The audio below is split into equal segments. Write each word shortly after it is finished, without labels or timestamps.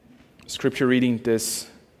scripture reading this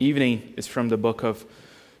evening is from the book of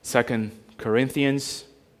 2 Corinthians,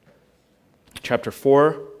 chapter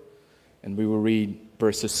 4, and we will read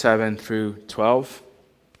verses 7 through 12.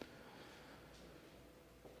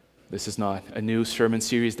 This is not a new sermon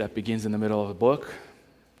series that begins in the middle of a book.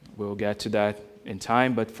 We'll get to that in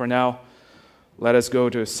time, but for now, let us go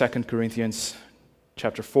to 2 Corinthians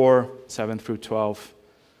chapter 4, 7 through 12,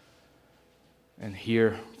 and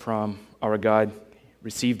hear from our God.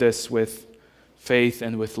 Receive this with faith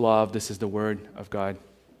and with love. This is the word of God.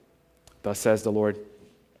 Thus says the Lord.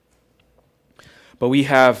 But we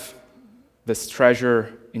have this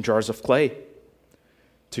treasure in jars of clay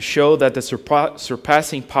to show that the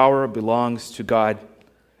surpassing power belongs to God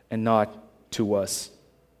and not to us.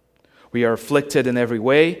 We are afflicted in every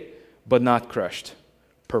way, but not crushed,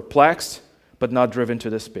 perplexed, but not driven to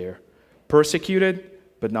despair, persecuted,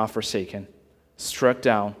 but not forsaken, struck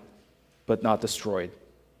down, but not destroyed.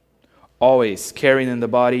 Always carrying in the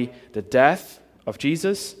body the death of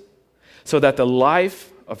Jesus, so that the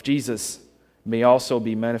life of Jesus may also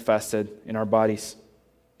be manifested in our bodies.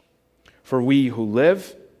 For we who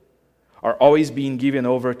live are always being given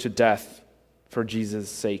over to death for Jesus'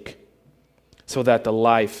 sake, so that the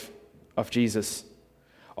life of Jesus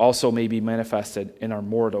also may be manifested in our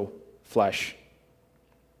mortal flesh.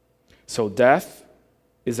 So death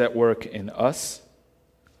is at work in us,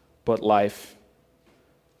 but life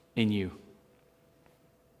in you.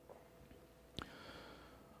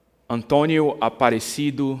 Antônio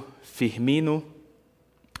Aparecido Firmino,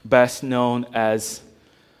 best known as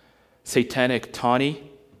Satanic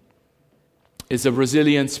Tony, is a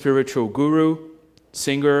Brazilian spiritual guru,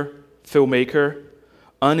 singer, filmmaker,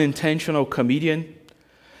 unintentional comedian,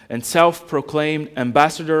 and self-proclaimed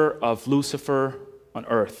ambassador of Lucifer on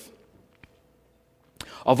earth.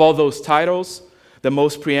 Of all those titles, the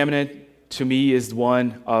most preeminent to me is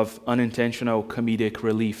one of unintentional comedic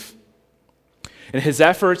relief. In his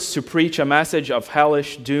efforts to preach a message of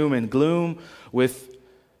hellish doom and gloom with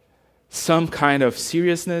some kind of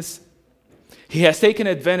seriousness, he has taken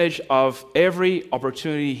advantage of every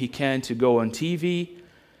opportunity he can to go on TV,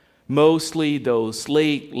 mostly those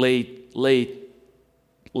late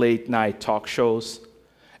night talk shows,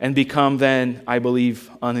 and become then, I believe,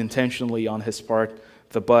 unintentionally on his part,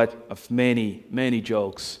 the butt of many, many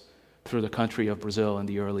jokes through the country of Brazil in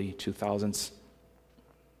the early 2000s.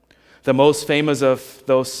 The most famous of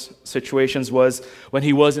those situations was when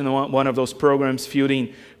he was in one of those programs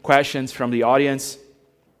fielding questions from the audience,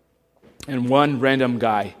 and one random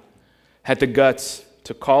guy had the guts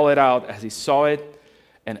to call it out as he saw it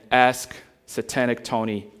and ask Satanic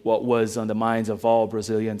Tony what was on the minds of all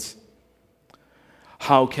Brazilians.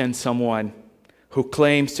 How can someone who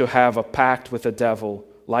claims to have a pact with the devil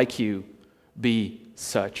like you be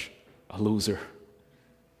such a loser?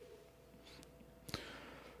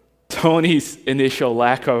 Tony's initial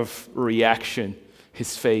lack of reaction,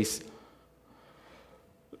 his face,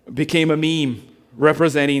 became a meme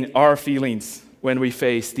representing our feelings when we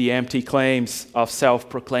face the empty claims of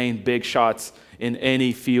self-proclaimed big shots in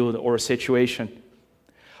any field or situation.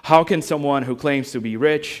 How can someone who claims to be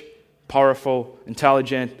rich, powerful,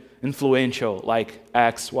 intelligent, influential like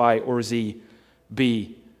X, Y, or Z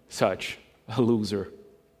be such a loser?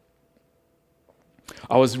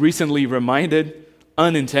 I was recently reminded,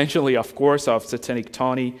 unintentionally of course, of Satanic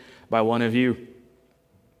Tony by one of you.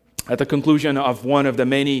 At the conclusion of one of the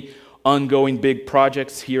many ongoing big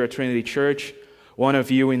projects here at Trinity Church, one of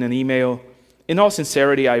you in an email, in all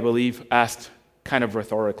sincerity I believe, asked kind of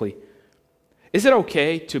rhetorically, is it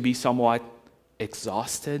okay to be somewhat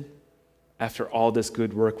exhausted after all this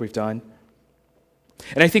good work we've done?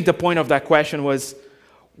 And I think the point of that question was,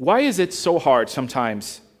 why is it so hard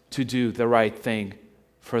sometimes to do the right thing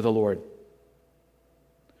for the Lord?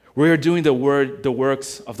 We are doing the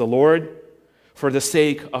works of the Lord for the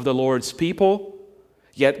sake of the Lord's people,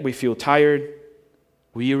 yet we feel tired,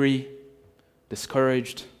 weary,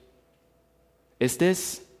 discouraged. Is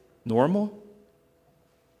this normal?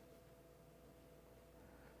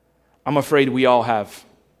 I'm afraid we all have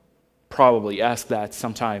probably asked that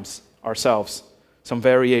sometimes ourselves, some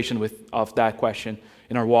variation of that question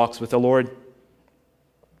in our walks with the Lord.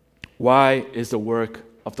 Why is the work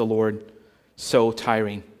of the Lord so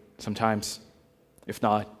tiring sometimes, if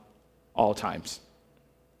not all times?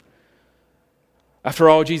 After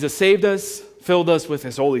all, Jesus saved us, filled us with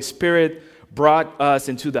His Holy Spirit, brought us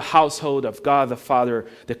into the household of God the Father,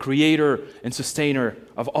 the Creator and Sustainer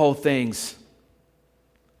of all things.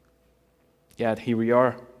 Yet here we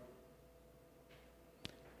are.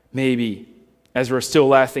 Maybe, as we're still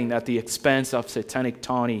laughing at the expense of Satanic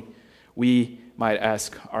Tony, we might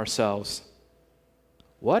ask ourselves,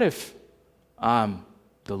 what if I'm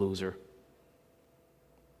the loser.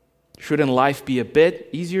 Shouldn't life be a bit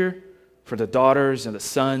easier for the daughters and the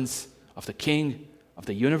sons of the King of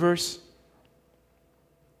the universe?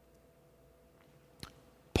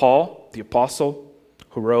 Paul, the apostle,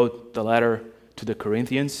 who wrote the letter to the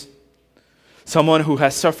Corinthians, someone who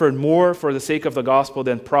has suffered more for the sake of the gospel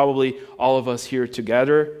than probably all of us here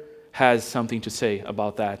together, has something to say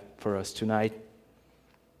about that for us tonight.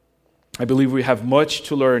 I believe we have much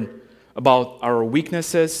to learn about our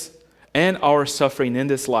weaknesses and our suffering in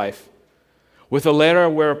this life, with a letter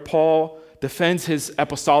where Paul defends his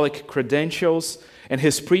apostolic credentials and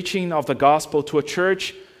his preaching of the gospel to a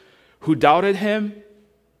church who doubted him,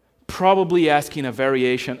 probably asking a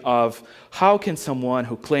variation of, how can someone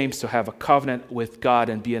who claims to have a covenant with God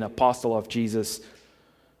and be an apostle of Jesus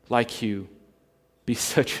like you be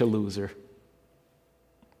such a loser?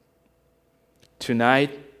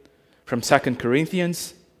 Tonight, from 2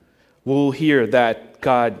 Corinthians, we'll hear that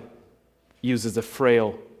God uses the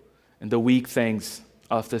frail and the weak things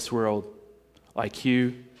of this world, like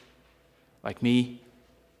you, like me,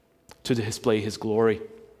 to display His glory.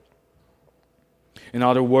 In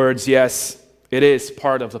other words, yes, it is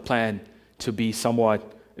part of the plan to be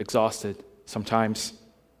somewhat exhausted sometimes.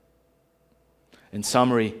 In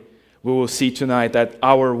summary, we will see tonight that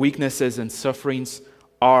our weaknesses and sufferings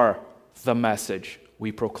are the message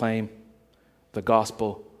we proclaim, the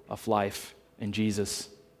gospel of life in Jesus.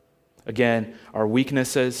 Again, our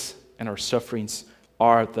weaknesses and our sufferings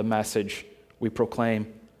are the message we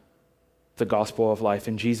proclaim, the gospel of life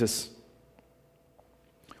in Jesus.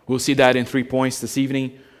 We'll see that in 3 points this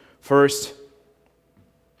evening. First,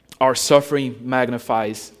 our suffering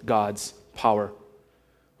magnifies God's power.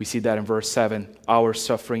 We see that in verse 7. Our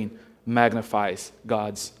suffering magnifies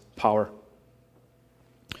God's power.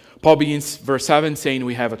 Paul begins verse 7 saying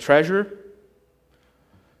we have a treasure,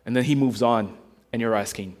 and then he moves on, and you're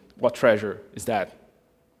asking, what treasure is that?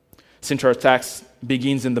 Since our text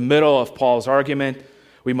begins in the middle of Paul's argument,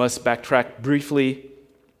 we must backtrack briefly.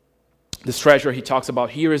 This treasure he talks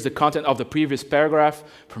about here is the content of the previous paragraph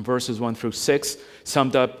from verses 1 through 6,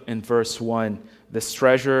 summed up in verse 1. This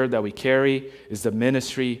treasure that we carry is the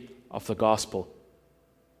ministry of the gospel.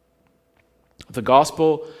 The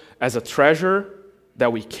gospel as a treasure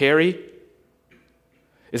that we carry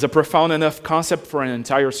is a profound enough concept for an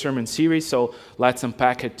entire sermon series, so let's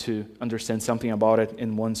unpack it to understand something about it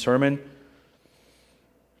in one sermon.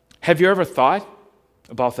 Have you ever thought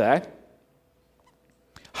about that?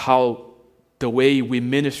 How the way we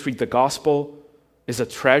ministry the gospel is a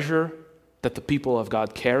treasure that the people of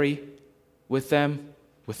God carry with them,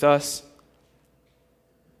 with us.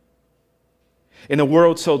 In a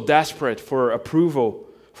world so desperate for approval,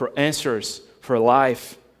 for answers, for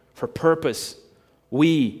life, for purpose,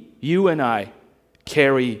 we, you and I,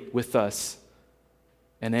 carry with us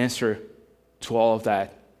an answer to all of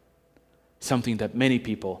that. Something that many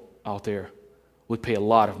people out there would pay a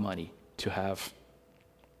lot of money to have.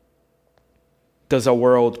 Does our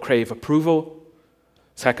world crave approval?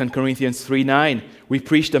 2 Corinthians 3:9, we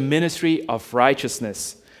preach the ministry of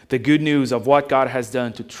righteousness, the good news of what God has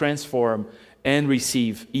done to transform and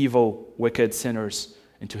receive evil, wicked sinners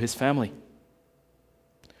into His family.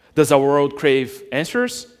 Does our world crave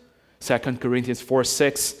answers? 2 Corinthians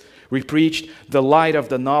 4:6, we preach the light of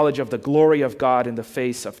the knowledge of the glory of God in the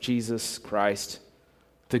face of Jesus Christ.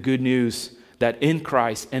 The good news that in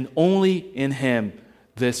Christ and only in Him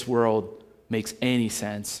this world makes any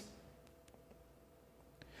sense.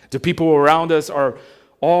 The people around us are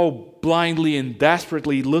all blindly and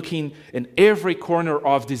desperately looking in every corner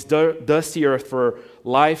of this dusty earth for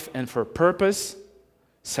life and for purpose.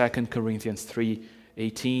 2 Corinthians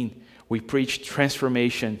 3:18, we preach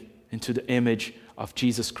transformation into the image of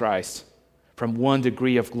Jesus Christ, from one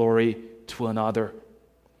degree of glory to another.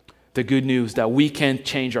 The good news that we can't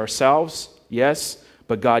change ourselves, yes,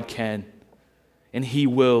 but God can. And He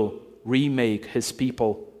will remake His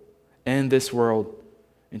people and this world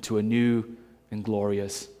into a new and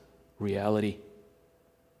glorious reality.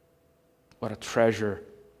 What a treasure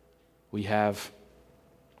we have.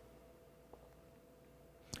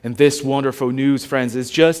 And this wonderful news, friends, is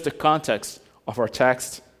just the context of our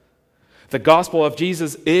text. The gospel of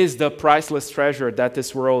Jesus is the priceless treasure that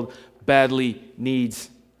this world badly needs,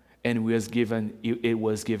 and it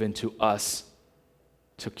was given to us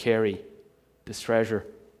to carry this treasure.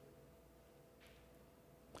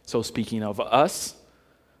 So speaking of us,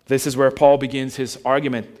 this is where Paul begins his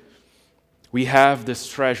argument. We have this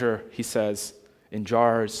treasure, he says, in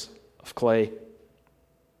jars of clay.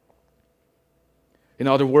 In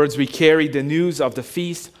other words, we carry the news of the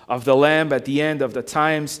feast of the Lamb at the end of the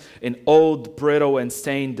times in old, brittle, and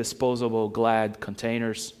stained disposable Glad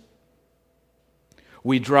containers.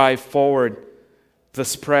 We drive forward the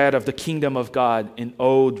spread of the kingdom of God in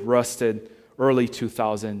old, rusted, early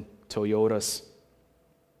 2000 Toyotas.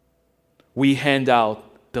 We hand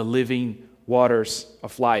out the living waters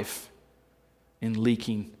of life in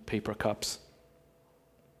leaking paper cups.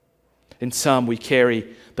 In some, we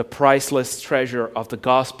carry the priceless treasure of the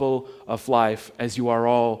gospel of life, as you are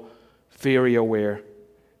all very aware,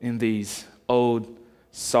 in these old,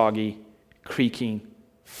 soggy, creaking,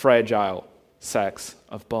 fragile sacks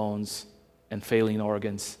of bones and failing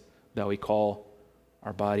organs that we call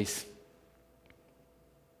our bodies.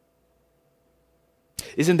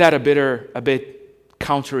 Isn't that a bit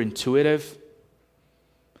counterintuitive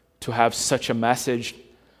to have such a message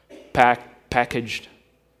packaged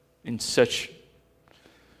in such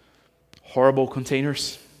horrible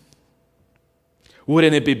containers?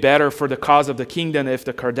 Wouldn't it be better for the cause of the kingdom if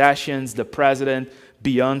the Kardashians, the president,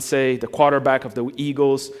 Beyonce, the quarterback of the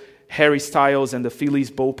Eagles, Harry Styles, and the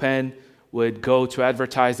Phillies bullpen would go to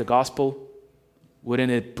advertise the gospel?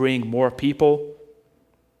 Wouldn't it bring more people?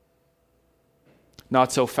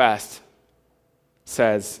 Not so fast,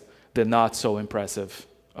 says the not so impressive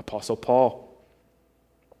Apostle Paul.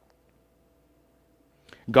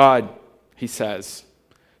 God, he says,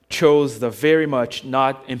 chose the very much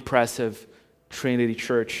not impressive Trinity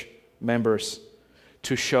Church members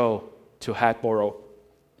to show to Hatboro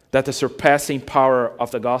that the surpassing power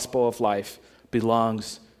of the gospel of life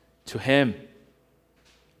belongs to him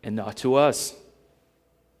and not to us.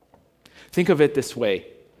 Think of it this way.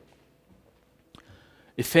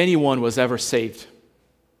 If anyone was ever saved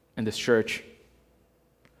in this church,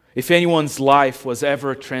 if anyone's life was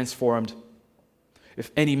ever transformed, if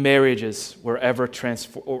any marriages were ever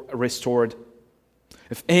restored,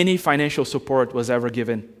 if any financial support was ever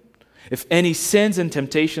given, if any sins and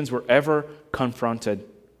temptations were ever confronted,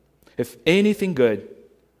 if anything good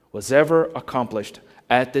was ever accomplished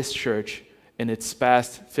at this church in its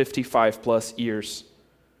past 55 plus years,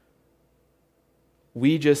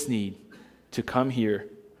 we just need to come here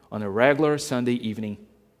on a regular Sunday evening,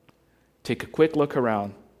 take a quick look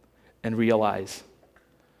around, and realize,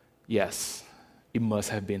 yes, it must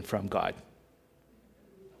have been from God.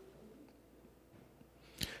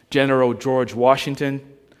 General George Washington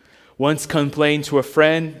once complained to a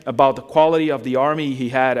friend about the quality of the army he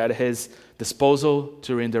had at his disposal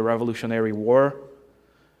during the Revolutionary War.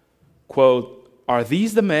 Quote, "Are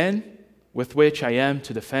these the men with which I am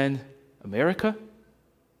to defend America?"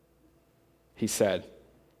 he said.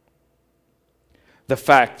 The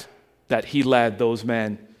fact that he led those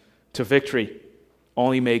men to victory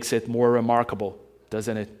only makes it more remarkable,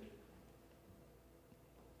 doesn't it?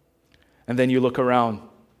 And then you look around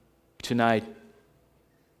tonight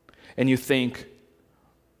and you think,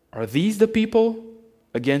 are these the people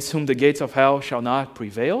against whom the gates of hell shall not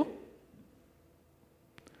prevail?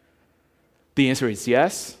 The answer is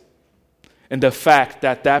yes. And the fact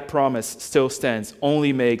that that promise still stands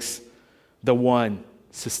only makes the one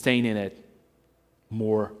sustaining it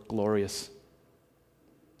more glorious.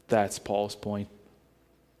 That's Paul's point.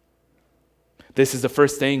 This is the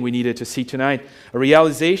first thing we needed to see tonight. A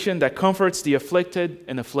realization that comforts the afflicted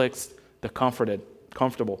and afflicts the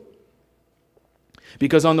comfortable.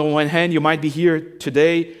 Because on the one hand, you might be here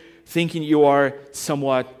today thinking you are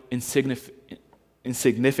somewhat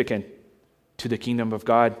insignificant to the kingdom of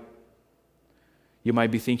God. You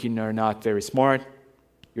might be thinking you're not very smart,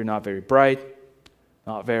 you're not very bright,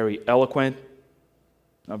 not very eloquent,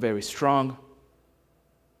 not very strong.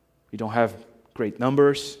 You don't have great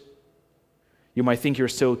numbers. You might think you're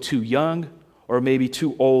still too young or maybe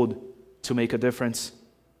too old to make a difference.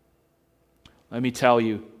 Let me tell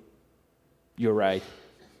you, you're right.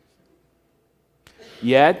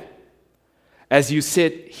 Yet, as you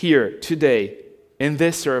sit here today in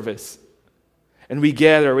this service, and we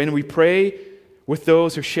gather and we pray with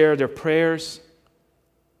those who share their prayers,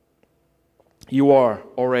 you are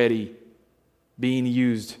already being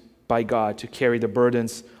used by God to carry the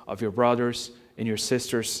burdens of your brothers and your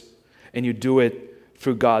sisters, and you do it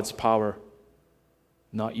through God's power,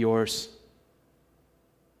 not yours.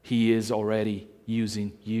 He is already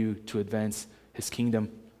using you to advance His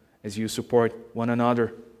kingdom as you support one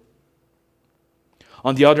another.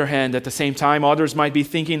 On the other hand, at the same time, others might be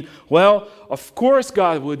thinking, well, of course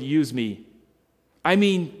God would use me. I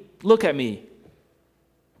mean, look at me.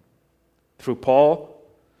 Through Paul,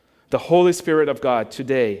 the Holy Spirit of God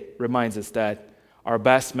today reminds us that our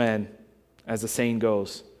best men, as the saying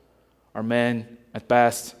goes, are men at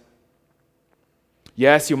best.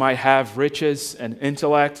 Yes, you might have riches and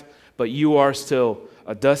intellect, but you are still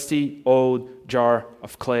a dusty old jar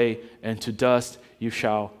of clay, and to dust you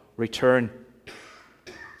shall return.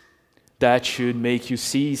 That should make you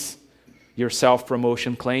cease your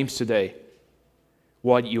self-promotion claims today.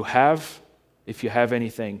 What you have, if you have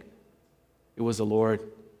anything, it was the Lord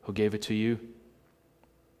who gave it to you.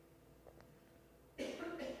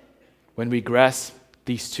 When we grasp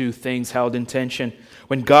these two things held in tension,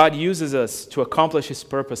 when God uses us to accomplish His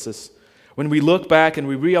purposes, when we look back and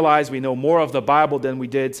we realize we know more of the Bible than we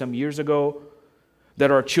did some years ago,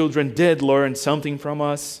 that our children did learn something from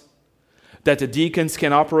us, that the deacons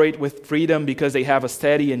can operate with freedom because they have a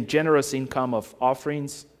steady and generous income of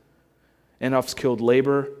offerings and of skilled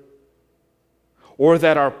labor, or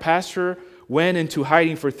that our pastor went into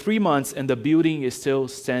hiding for 3 months and the building is still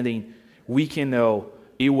standing, we can know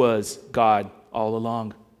it was God all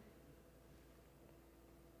along.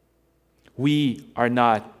 We are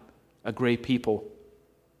not a great people,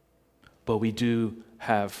 but we do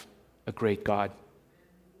have a great God.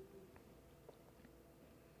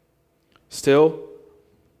 Still,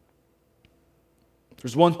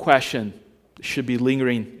 there's one question that should be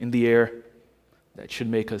lingering in the air that should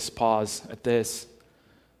make us pause at this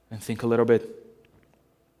and think a little bit.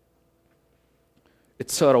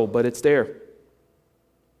 It's subtle, but it's there.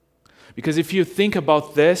 Because if you think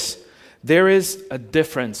about this, there is a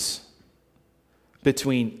difference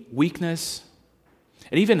between weakness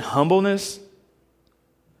and even humbleness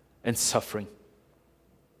and suffering.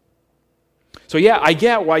 So yeah, I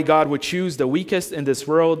get why God would choose the weakest in this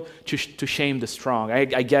world to shame the strong. I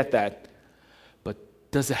get that. But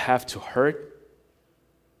does it have to hurt?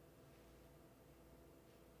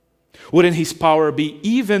 Wouldn't His power be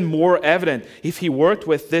even more evident if He worked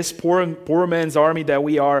with this poor man's army that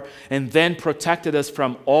we are and then protected us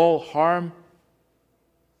from all harm?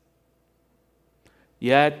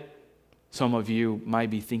 Yet, some of you might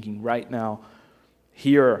be thinking right now,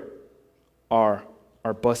 here are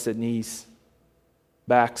our busted knees,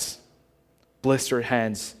 backs, blistered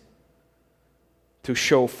hands to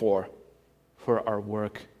show for our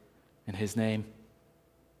work in His name.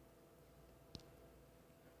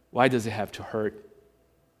 Why does it have to hurt?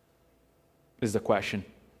 Is the question.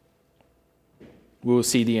 We will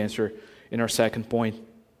see the answer in our second point.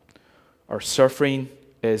 Our suffering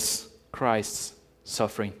is Christ's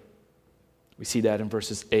suffering. We see that in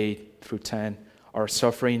verses 8 through 10. Our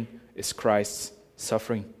suffering is Christ's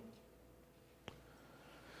suffering.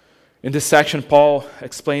 In this section, Paul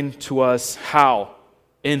explained to us how,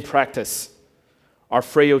 in practice, our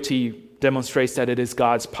frailty demonstrates that it is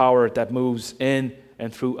God's power that moves in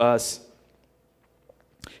and through us.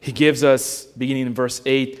 He gives us, beginning in verse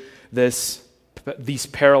 8, these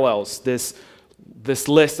parallels, this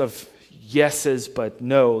list of yeses but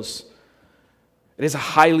nos. It is a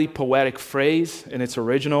highly poetic phrase in its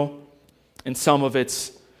original, and some of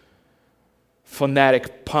its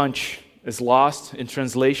phonetic punch is lost in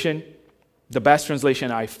translation. The best translation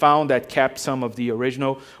I found that kept some of the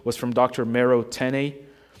original was from Dr. Mero Tenney.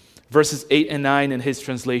 Verses 8 and 9 in his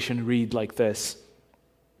translation read like this: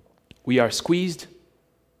 We are squeezed,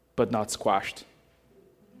 but not squashed.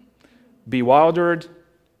 Bewildered,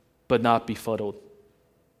 but not befuddled.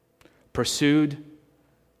 Pursued,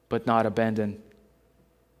 but not abandoned.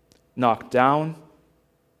 Knocked down,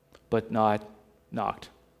 but not knocked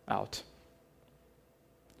out.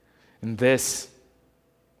 And this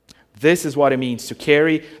is what it means to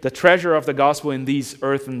carry the treasure of the gospel in these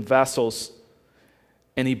earthen vessels.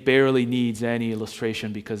 And it barely needs any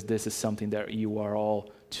illustration because this is something that you are all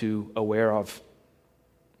too aware of.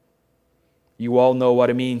 You all know what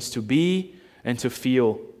it means to be and to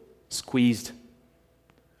feel squeezed,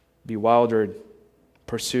 bewildered,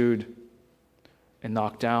 pursued, and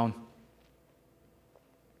knocked down.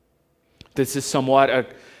 This is somewhat a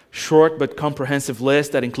short but comprehensive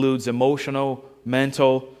list that includes emotional,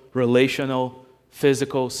 mental, relational,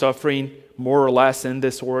 physical suffering, more or less in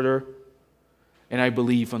this order. And I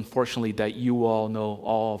believe, unfortunately, that you all know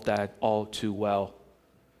all of that all too well,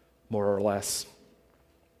 more or less.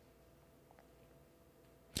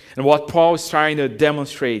 And what Paul is trying to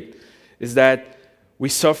demonstrate is that we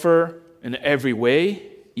suffer in every way,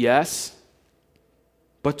 yes,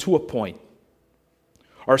 but to a point.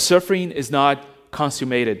 Our suffering is not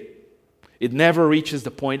consummated. It never reaches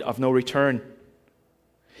the point of no return.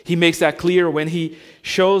 He makes that clear when he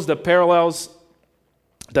shows the parallels,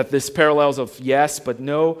 that this parallels of yes but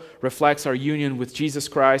no reflects our union with Jesus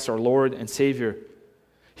Christ, our Lord and Savior.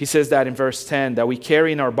 He says that in verse 10, that we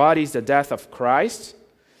carry in our bodies the death of Christ,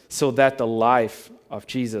 so that the life of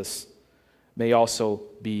Jesus may also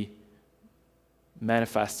be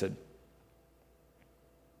manifested.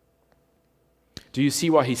 Do you see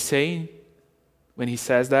what he's saying when he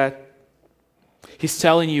says that? He's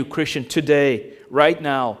telling you, Christian, today, right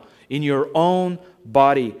now, in your own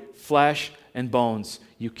body, flesh and bones,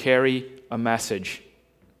 you carry a message.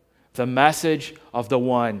 The message of the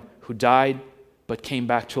one who died but came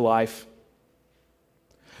back to life.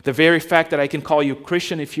 The very fact that I can call you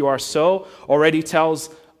Christian if you are so already tells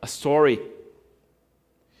a story.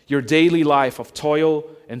 Your daily life of toil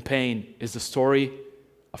and pain is the story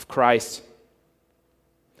of Christ,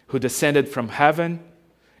 who descended from heaven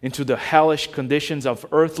into the hellish conditions of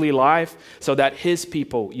earthly life so that his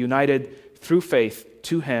people, united through faith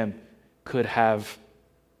to him, could have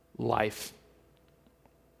life.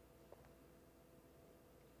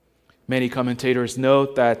 Many commentators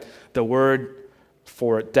note that the word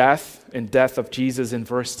for death and death of Jesus in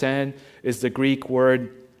verse 10 is the Greek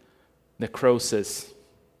word necrosis,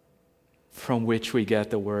 from which we get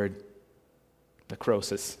the word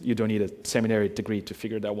necrosis. You don't need a seminary degree to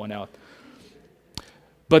figure that one out.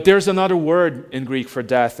 But there's another word in Greek for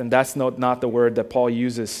death, and that's not the word that Paul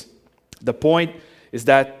uses. The point is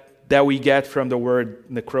that we get from the word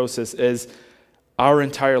necrosis is our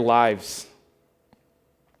entire lives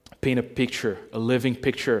paint a picture, a living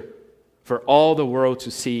picture for all the world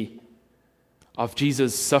to see of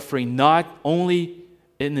Jesus suffering not only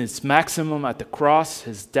in his maximum at the cross,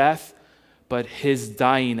 his death, but his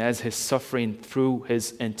dying as his suffering through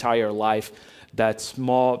his entire life. That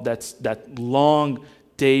long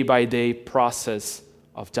day-by-day process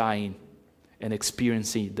of dying and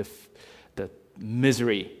experiencing the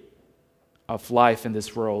misery of life in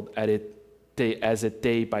this world as it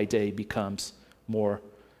day by day becomes more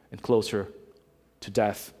and closer to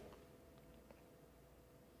death.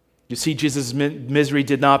 You see, Jesus' misery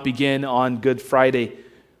did not begin on Good Friday,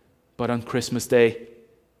 but on Christmas Day,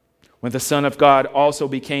 when the Son of God also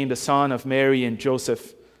became the son of Mary and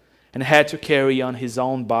Joseph and had to carry on his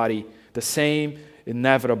own body the same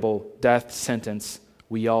inevitable death sentence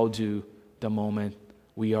we all do the moment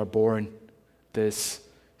we are born. This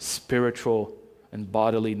spiritual and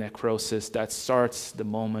bodily necrosis that starts the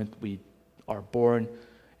moment we are born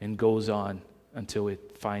and goes on until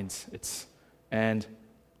it finds its end.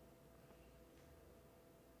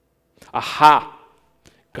 Aha!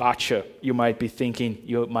 Gotcha, you might be thinking,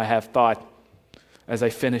 you might have thought as I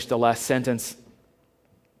finished the last sentence.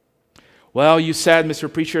 Well, you said,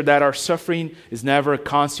 Mr. Preacher, that our suffering is never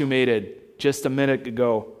consummated just a minute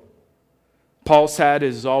ago. Paul said it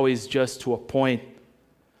is always just to a point.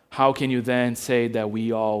 How can you then say that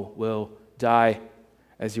we all will die,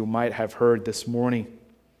 as you might have heard this morning?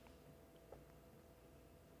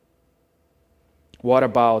 What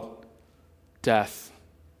about death?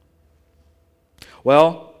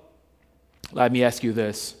 Well, let me ask you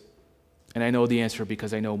this, and I know the answer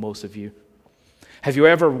because I know most of you. Have you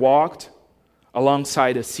ever walked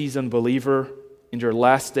alongside a seasoned believer in your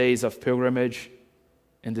last days of pilgrimage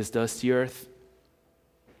in this dusty earth?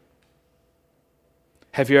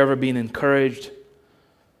 Have you ever been encouraged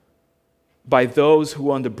by those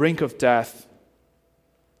who on the brink of death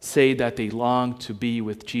say that they long to be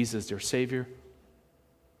with Jesus, their Savior?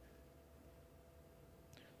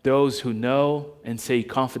 Those who know and say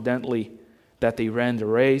confidently that they ran the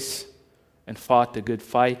race and fought the good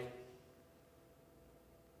fight?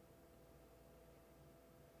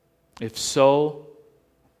 If so,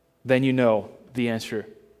 then you know the answer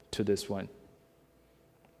to this one.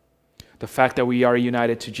 The fact that we are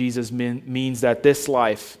united to Jesus means that this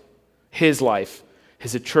life, his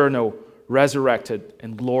eternal, resurrected,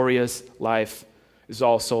 and glorious life is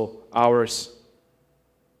also ours,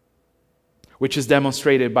 which is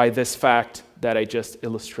demonstrated by this fact that I just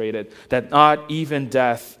illustrated, that not even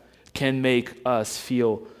death can make us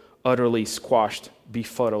feel utterly squashed,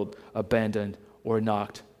 befuddled, abandoned, or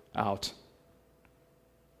knocked out.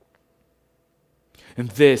 And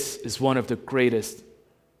this is one of the greatest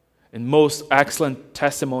and most excellent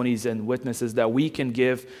testimonies and witnesses that we can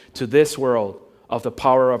give to this world of the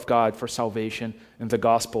power of God for salvation in the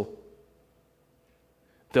gospel.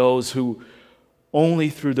 Those who only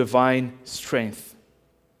through divine strength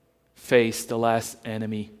face the last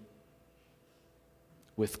enemy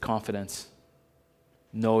with confidence,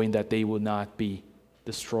 knowing that they will not be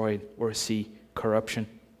destroyed or see corruption.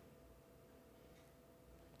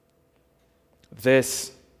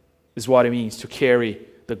 This is what it means to carry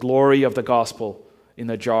the glory of the gospel in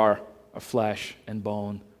a jar of flesh and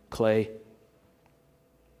bone clay.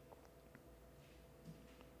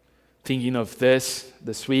 Thinking of this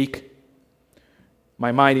week,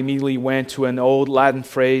 my mind immediately went to an old Latin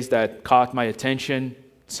phrase that caught my attention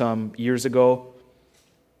some years ago.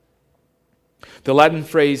 The Latin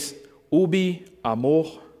phrase, ubi amor,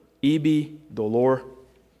 ibi dolor.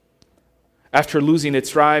 After losing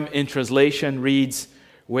its rhyme, in translation reads,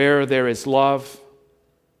 where there is love,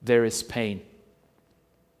 there is pain.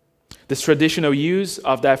 This traditional use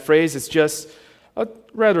of that phrase is just a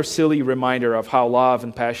rather silly reminder of how love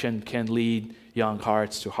and passion can lead young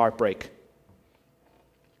hearts to heartbreak.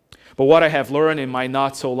 But what I have learned in my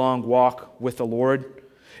not-so-long walk with the Lord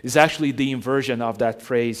is actually the inversion of that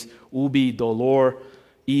phrase, ubi dolor,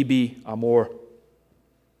 ibi amor.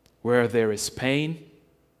 Where there is pain,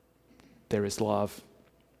 there is love.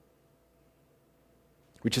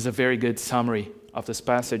 Which is a very good summary of this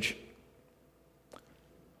passage.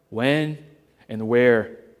 When and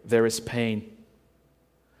where there is pain,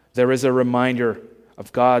 there is a reminder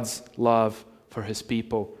of God's love for his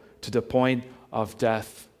people to the point of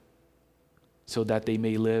death so that they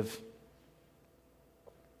may live.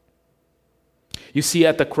 You see,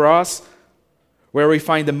 at the cross, where we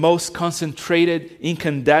find the most concentrated,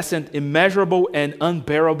 incandescent, immeasurable, and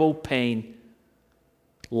unbearable pain,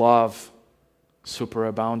 love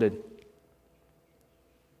superabounded.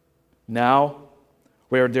 Now,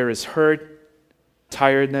 where there is hurt,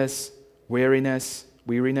 tiredness, weariness,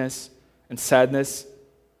 and sadness,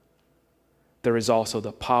 there is also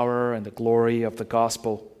the power and the glory of the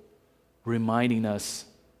gospel, reminding us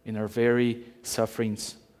in our very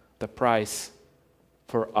sufferings the price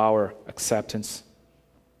for our acceptance.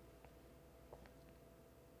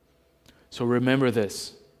 So remember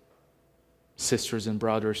this, sisters and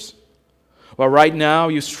brothers. While right now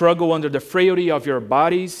you struggle under the frailty of your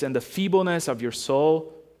bodies and the feebleness of your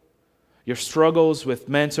soul, your struggles with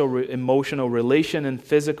mental, emotional, relation, and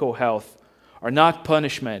physical health are not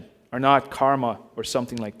punishment, are not karma, or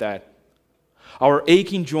something like that. Our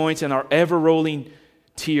aching joints and our ever-rolling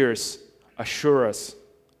tears assure us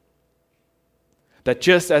that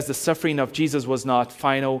just as the suffering of Jesus was not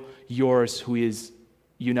final, yours who is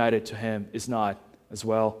united to him is not as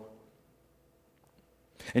well.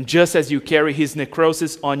 And just as you carry his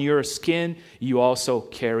necrosis on your skin, you also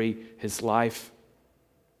carry his life.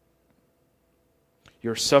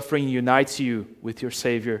 Your suffering unites you with your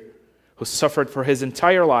Savior, who suffered for his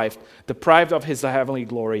entire life, deprived of his heavenly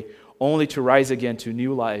glory, only to rise again to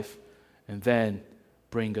new life and then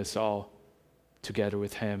bring us all together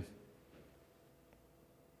with him.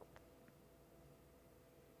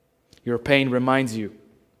 Your pain reminds you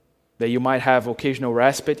that you might have occasional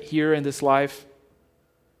respite here in this life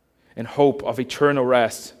and hope of eternal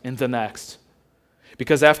rest in the next.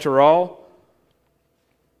 Because after all,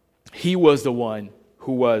 he was the one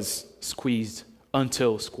who was squeezed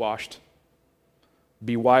until squashed,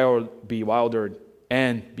 bewildered,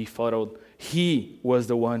 and befuddled. He was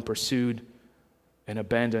the one pursued and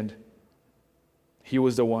abandoned. He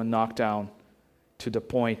was the one knocked down to the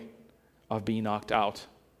point of being knocked out.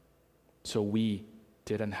 So we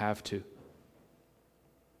didn't have to.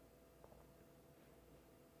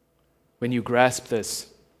 When you grasp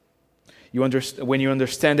this, when you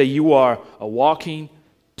understand that you are a walking,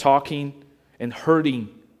 talking, and hurting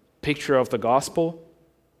picture of the gospel,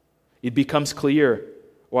 it becomes clear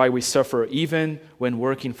why we suffer even when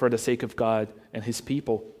working for the sake of God and his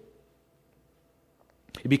people.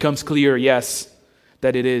 It becomes clear, yes,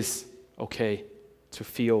 that it is okay to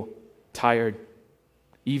feel tired,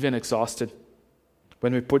 even exhausted,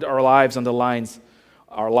 when we put our lives on the line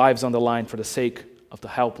for the sake of the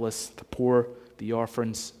helpless, the poor, the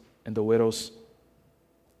orphans, and the widows.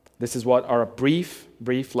 This is what our brief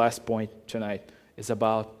last point tonight is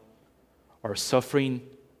about. Our suffering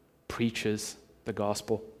preaches the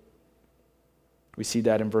gospel. We see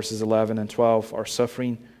that in verses 11 and 12. Our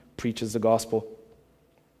suffering preaches the gospel.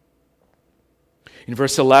 In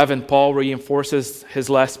verse 11, Paul reinforces his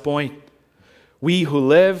last point. We who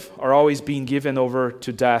live are always being given over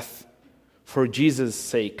to death for Jesus'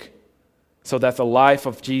 sake, so that the life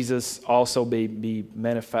of Jesus also may be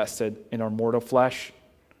manifested in our mortal flesh.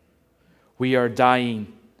 We are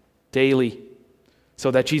dying daily so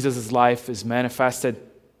that Jesus' life is manifested.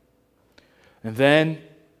 And then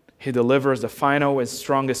he delivers the final and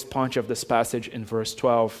strongest punch of this passage in verse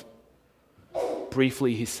 12.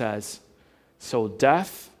 Briefly, he says, so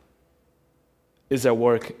death is at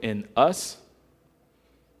work in us,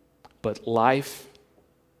 but life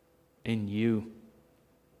in you.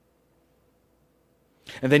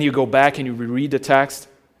 And then you go back and you reread the text,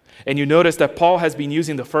 and you notice that Paul has been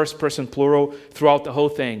using the first person plural throughout the whole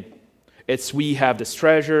thing. It's we have this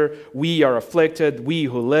treasure, we are afflicted, we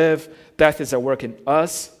who live, death is at work in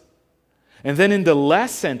us. And then in the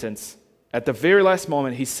last sentence, at the very last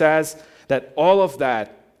moment, he says that all of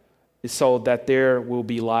that is so that there will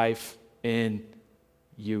be life in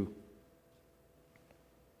you.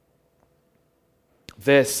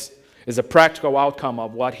 This is a practical outcome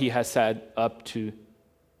of what he has said up to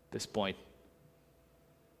this point.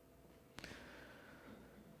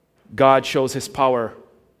 God shows his power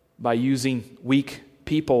by using weak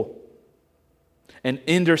people. And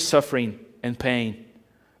in their suffering and pain,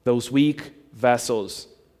 those weak vessels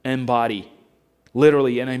embody,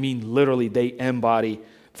 literally, and I mean literally, they embody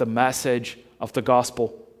the message of the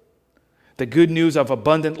gospel. The good news of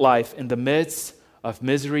abundant life in the midst of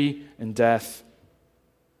misery and death.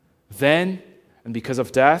 Then, and because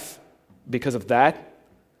of that,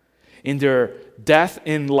 in their death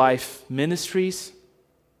in life ministries,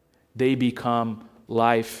 they become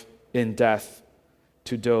life in death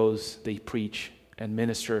to those they preach and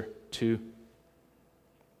minister to.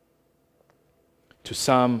 To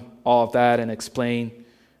sum all of that and explain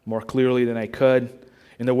more clearly than I could,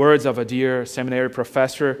 in the words of a dear seminary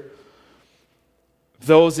professor,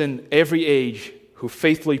 those in every age who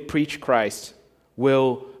faithfully preach Christ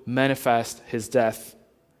will manifest his death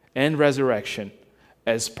and resurrection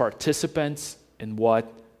as participants in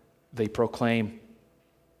what they proclaim.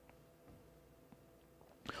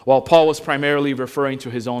 While Paul was primarily referring to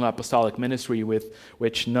his own apostolic ministry, with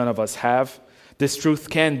which none of us have, this truth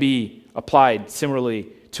can be applied similarly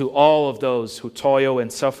to all of those who toil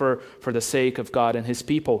and suffer for the sake of God and his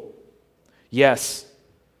people. Yes,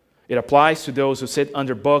 it applies to those who sit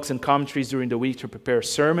under books and commentaries during the week to prepare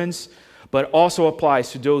sermons, but also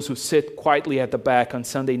applies to those who sit quietly at the back on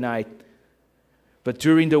Sunday night, but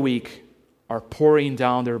during the week are pouring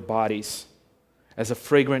down their bodies as a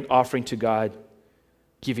fragrant offering to God,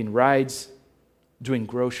 giving rides, doing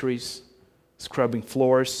groceries, scrubbing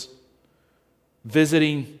floors,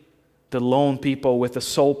 visiting the lone people with the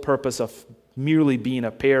sole purpose of merely being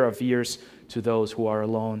a pair of ears to those who are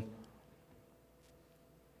alone.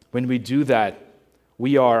 When we do that,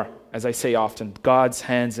 we are, as I say often, God's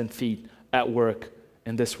hands and feet at work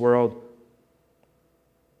in this world.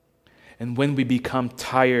 And when we become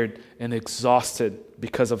tired and exhausted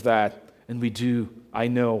because of that, and we do, I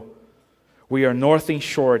know, we are nothing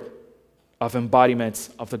short of embodiments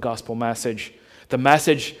of the gospel message. The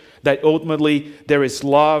message that ultimately there is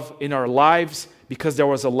love in our lives because there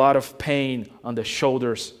was a lot of pain on the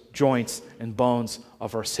shoulders, joints, and bones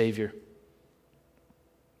of our Savior.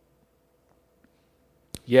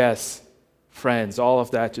 Yes, friends, all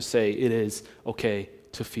of that to say it is okay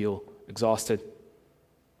to feel exhausted.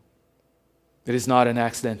 It is not an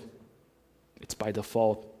accident. It's by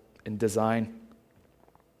default in design.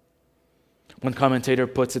 One commentator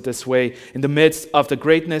puts it this way: in the midst of the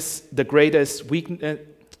greatest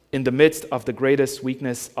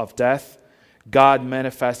weakness of death, God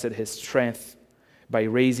manifested his strength by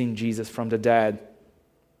raising Jesus from the dead.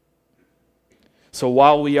 So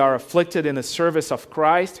while we are afflicted in the service of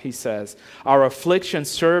Christ, he says, our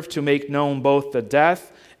afflictions serve to make known both the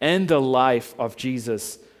death and the life of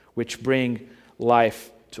Jesus, which bring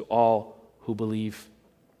life to all who believe.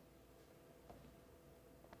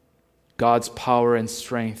 God's power and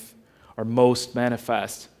strength are most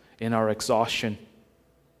manifest in our exhaustion,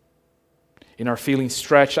 in our feeling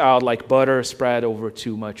stretched out like butter spread over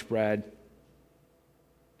too much bread.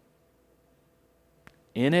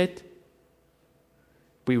 In it,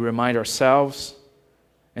 we remind ourselves,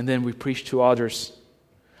 and then we preach to others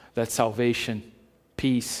that salvation,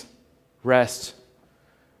 peace, rest,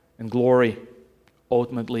 and glory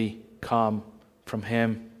ultimately come from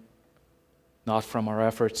him, not from our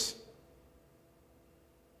efforts.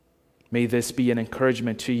 May this be an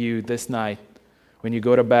encouragement to you this night when you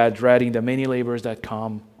go to bed dreading the many labors that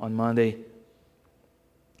come on Monday.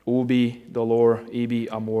 Ubi, dolor, ibi,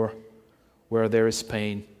 amor. Where there is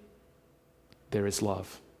pain, there is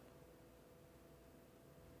love.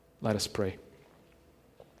 Let us pray.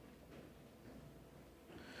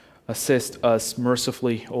 Assist us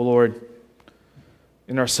mercifully, O Lord,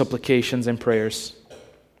 in our supplications and prayers,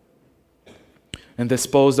 and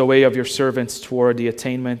dispose the way of your servants toward the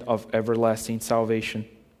attainment of everlasting salvation,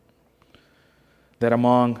 that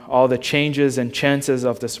among all the changes and chances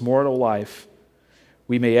of this mortal life,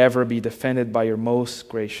 we may ever be defended by your most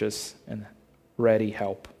gracious and ready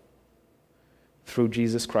help. Through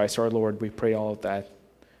Jesus Christ our Lord, we pray all of that,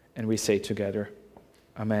 and we say together,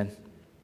 Amen.